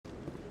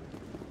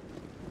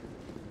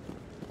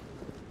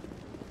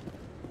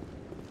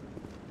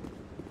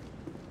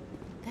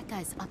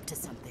guy's up to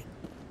something.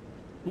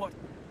 What?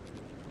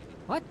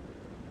 What?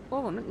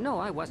 Oh, no,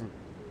 I wasn't.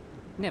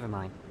 Never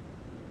mind.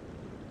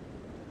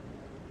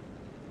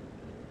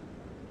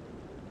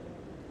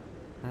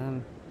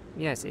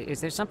 Yes, is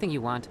there something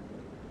you want?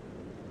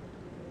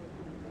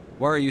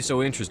 Why are you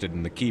so interested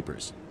in the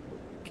Keepers?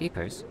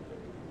 Keepers?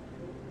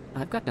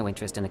 I've got no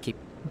interest in the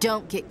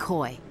Don't get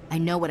coy. I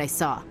know what I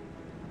saw.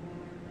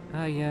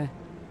 I'm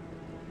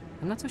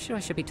not so sure I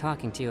should be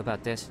talking to you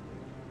about this.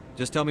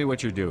 Just tell me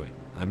what you're doing.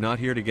 I'm not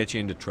here to get you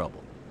into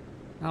trouble.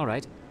 All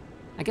right.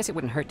 I guess it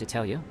wouldn't hurt to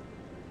tell you.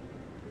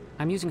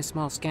 I'm using a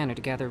small scanner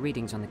to gather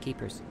readings on the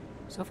Keepers.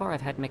 So far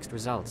I've had mixed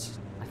results.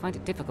 I find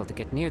it difficult to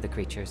get near the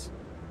creatures.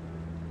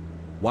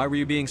 Why were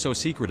you being so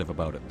secretive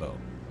about it, though?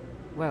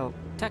 Well,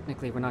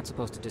 technically we're not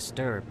supposed to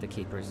disturb the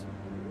Keepers.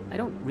 I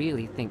don't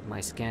really think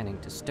my scanning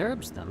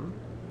disturbs them,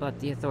 but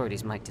the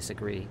authorities might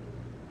disagree.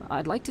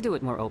 I'd like to do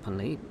it more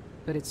openly,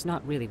 but it's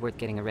not really worth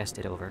getting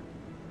arrested over.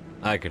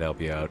 I could help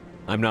you out.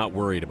 I'm not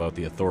worried about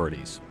the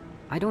authorities.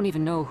 I don't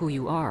even know who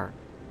you are.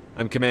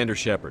 I'm Commander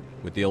Shepard,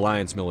 with the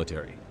Alliance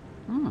military.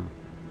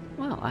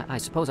 Well, I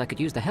suppose I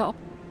could use the help.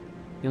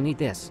 You'll need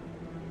this.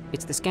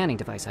 It's the scanning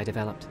device I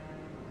developed.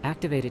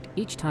 Activate it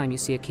each time you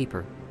see a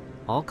Keeper.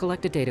 All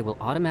collected data will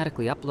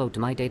automatically upload to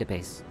my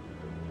database.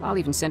 I'll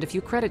even send a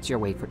few credits your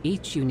way for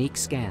each unique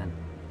scan.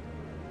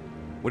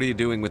 What are you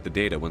doing with the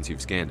data once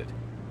you've scanned it?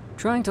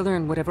 Trying to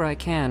learn whatever I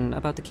can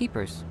about the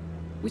Keepers.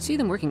 We see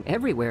them working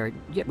everywhere,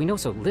 yet we know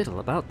so little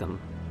about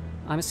them.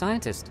 I'm a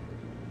scientist.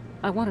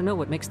 I want to know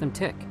what makes them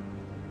tick.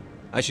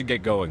 I should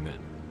get going then.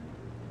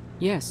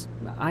 Yes,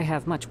 I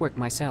have much work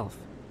myself.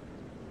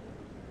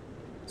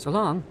 So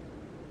long,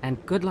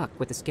 and good luck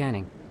with the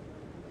scanning.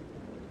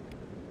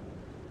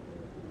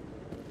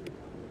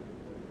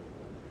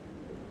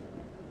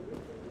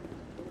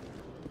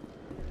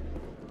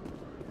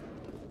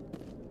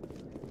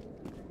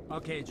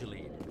 Okay,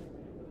 Jahleed.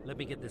 Let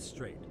me get this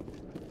straight.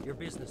 Your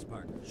business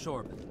partner,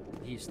 Chorban,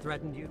 he's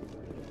threatened you?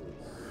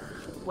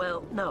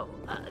 Well, no,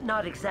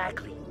 not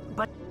exactly,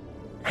 but...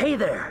 Hey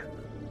there!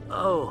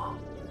 Oh,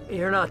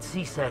 you're not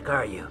C-Sec,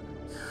 are you?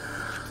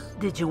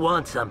 Did you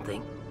want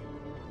something?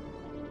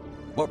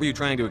 What were you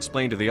trying to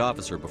explain to the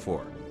officer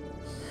before?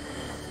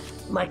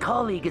 My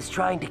colleague is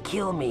trying to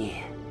kill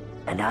me,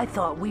 and I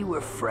thought we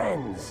were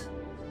friends.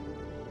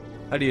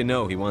 How do you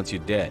know he wants you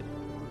dead?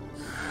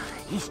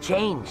 He's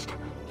changed.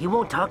 He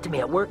won't talk to me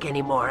at work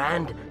anymore,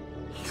 and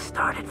he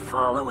started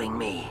following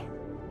me.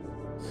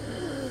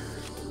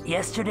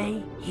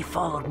 Yesterday, he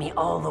followed me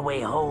all the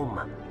way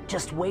home,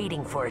 just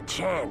waiting for a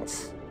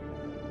chance.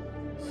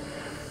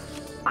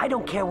 I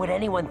don't care what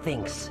anyone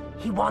thinks.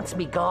 He wants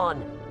me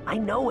gone. I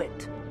know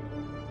it.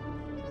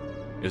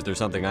 Is there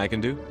something I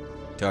can do?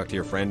 Talk to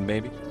your friend,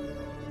 maybe?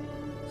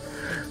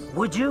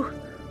 Would you?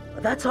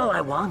 That's all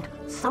I want.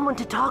 Someone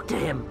to talk to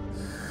him.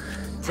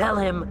 Tell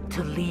him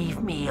to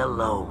leave me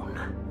alone.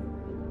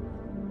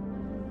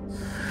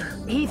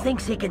 He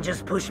thinks he can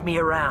just push me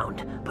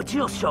around, but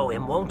you'll show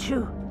him, won't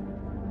you?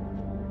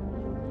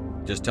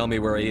 Just tell me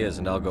where he is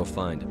and I'll go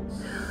find him.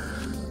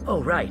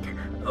 Oh, right.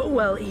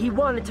 Well, he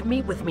wanted to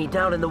meet with me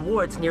down in the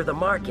wards near the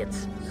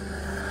markets.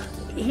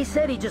 He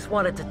said he just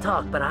wanted to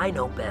talk, but I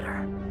know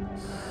better.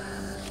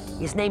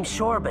 His name's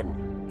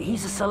Chorban.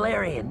 He's a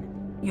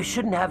salarian. You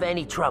shouldn't have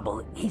any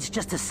trouble. He's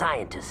just a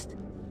scientist.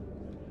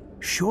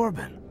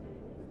 Chorban?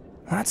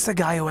 That's the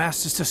guy who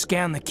asked us to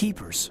scan the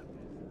Keepers.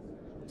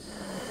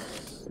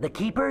 The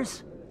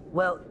Keepers?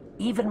 Well,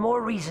 even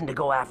more reason to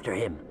go after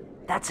him.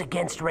 That's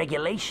against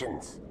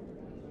regulations.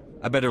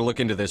 I better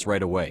look into this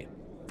right away.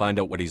 Find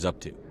out what he's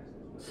up to.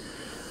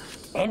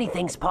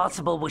 Anything's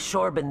possible with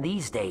Chorban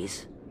these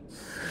days.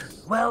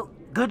 Well,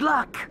 good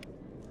luck.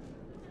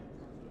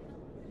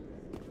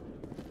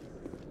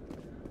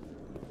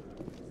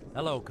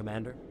 Hello,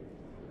 Commander.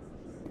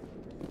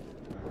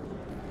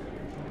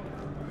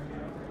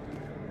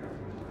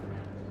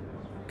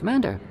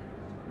 Commander,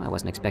 I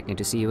wasn't expecting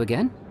to see you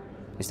again.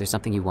 Is there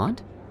something you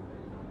want?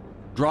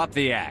 Drop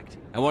the act.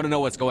 I want to know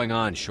what's going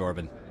on,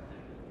 Chorban.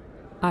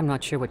 I'm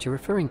not sure what you're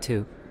referring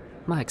to.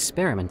 My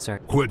experiments are...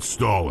 Quit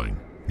stalling.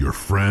 Your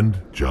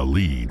friend,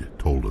 Jahleed,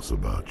 told us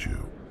about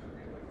you.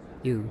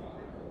 You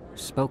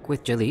spoke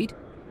with Jahleed?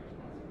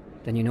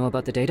 Then you know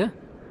about the data?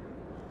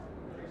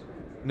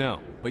 No,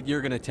 but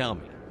you're gonna tell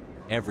me.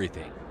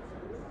 Everything.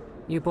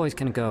 You boys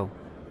can go.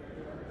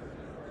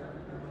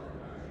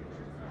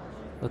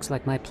 Looks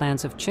like my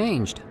plans have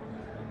changed.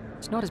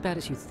 It's not as bad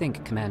as you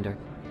think, Commander.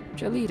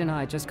 Jahleed and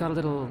I just got a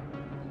little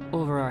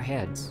over our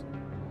heads.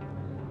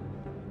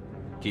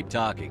 Keep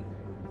talking.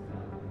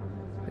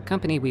 The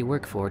company we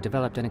work for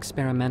developed an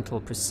experimental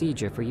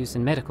procedure for use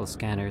in medical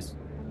scanners.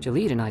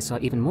 Jahleed and I saw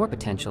even more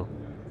potential,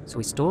 so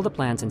we stole the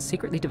plans and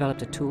secretly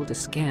developed a tool to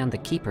scan the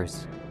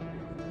Keepers.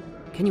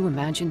 Can you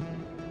imagine?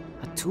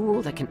 A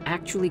tool that can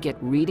actually get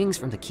readings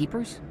from the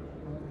Keepers?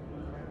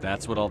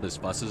 That's what all this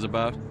fuss is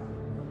about?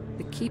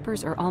 The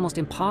Keepers are almost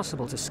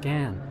impossible to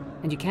scan,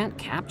 and you can't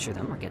capture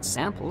them or get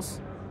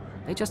samples.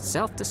 They just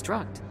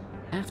self-destruct.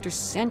 After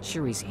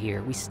centuries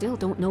here, we still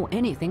don't know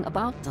anything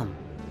about them.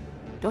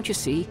 Don't you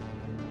see?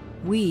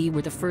 We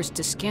were the first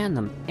to scan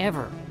them,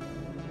 ever.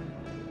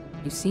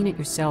 You've seen it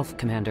yourself,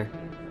 Commander.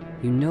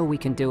 You know we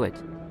can do it.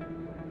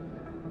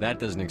 That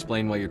doesn't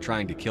explain why you're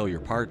trying to kill your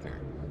partner.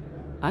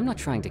 I'm not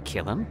trying to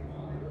kill him.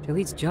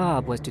 Jahleed's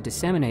job was to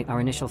disseminate our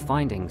initial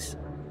findings.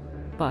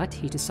 But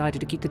he decided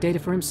to keep the data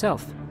for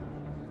himself.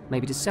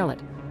 Maybe to sell it.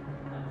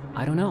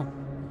 I don't know.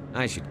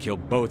 I should kill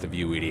both of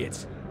you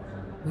idiots.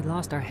 We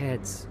lost our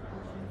heads.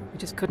 We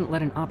just couldn't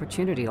let an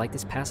opportunity like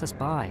this pass us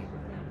by.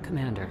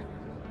 Commander,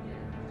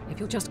 if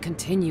you'll just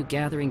continue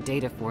gathering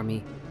data for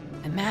me,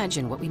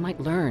 imagine what we might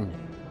learn.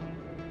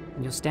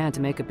 And you'll stand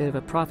to make a bit of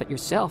a profit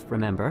yourself,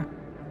 remember?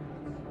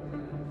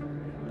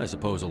 I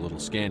suppose a little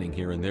scanning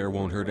here and there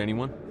won't hurt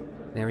anyone?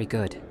 Very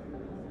good.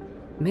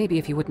 Maybe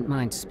if you wouldn't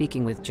mind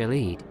speaking with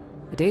Jahleed.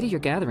 The data you're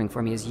gathering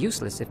for me is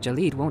useless if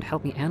Jahleed won't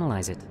help me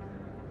analyze it.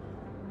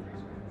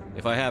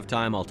 If I have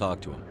time, I'll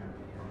talk to him.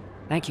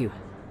 Thank you.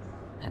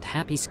 And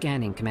happy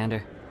scanning,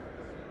 Commander.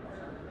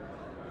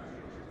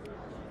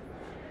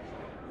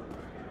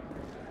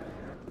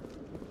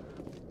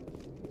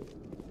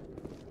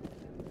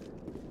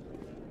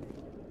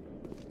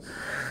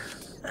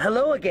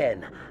 Hello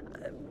again.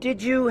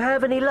 Did you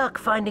have any luck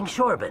finding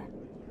Chorban?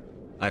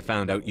 I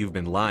found out you've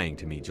been lying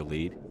to me,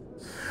 Jahleed.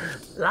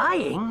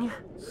 Lying?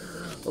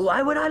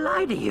 Why would I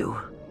lie to you?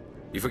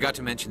 You forgot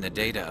to mention the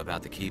data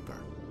about the Keeper.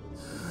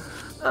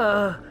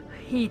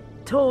 He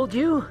told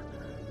you?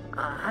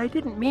 I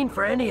didn't mean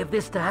for any of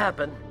this to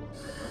happen.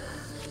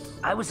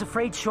 I was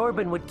afraid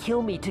Chorban would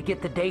kill me to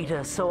get the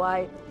data, so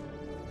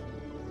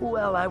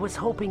well, I was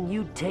hoping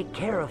you'd take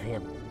care of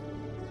him.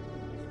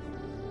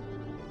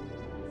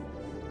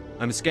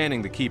 I'm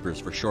scanning the Keepers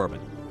for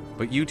Chorban,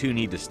 but you two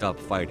need to stop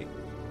fighting.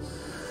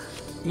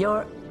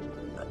 You're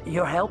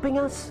helping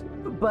us?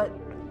 But,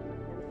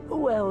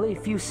 well,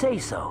 if you say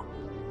so.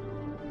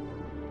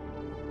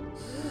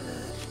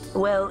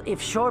 Well,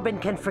 if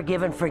Chorban can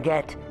forgive and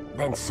forget,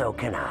 then so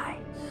can I.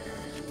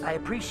 I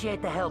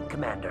appreciate the help,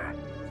 Commander.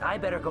 I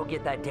better go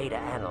get that data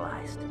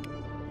analyzed.